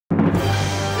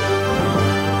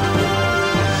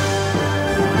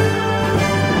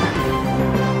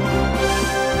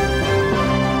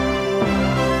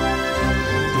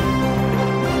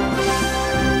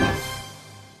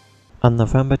On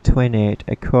November 28,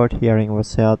 a court hearing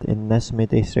was held in Nasimi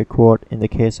District Court in the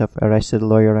case of arrested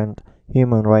lawyer and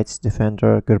human rights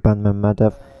defender Qurban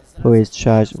Mammadov, who is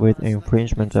charged with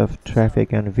infringement of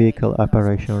traffic and vehicle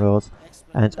operation rules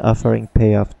and offering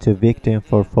payoff to victim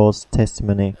for false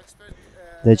testimony.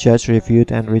 The judge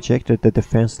reviewed and rejected the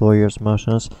defense lawyer's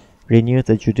motions, renewed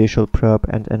the judicial probe,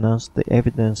 and announced the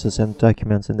evidences and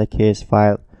documents in the case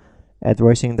file.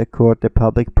 Addressing the court, the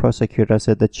public prosecutor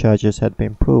said the charges had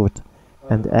been proved,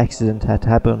 and the accident had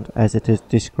happened as it is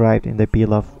described in the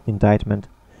bill of indictment.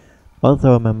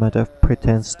 Although Mammadov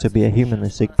pretends to be a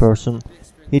humanistic person,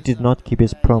 he did not keep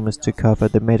his promise to cover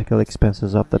the medical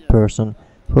expenses of the person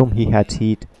whom he had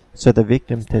hit, so the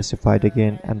victim testified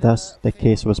again, and thus the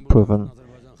case was proven,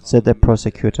 said the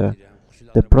prosecutor.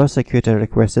 The prosecutor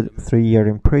requested 3-year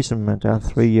imprisonment and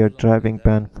 3-year driving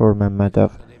ban for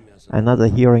Mammadov. Another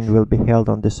hearing will be held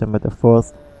on December the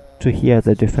 4th to hear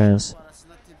the defense.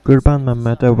 Qurban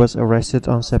Mammadov was arrested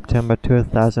on September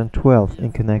 2012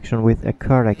 in connection with a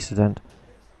car accident.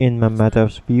 In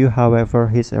Mammadov's view, however,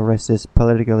 his arrest is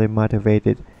politically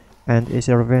motivated and is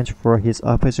a revenge for his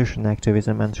opposition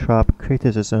activism and sharp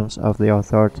criticisms of the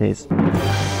authorities.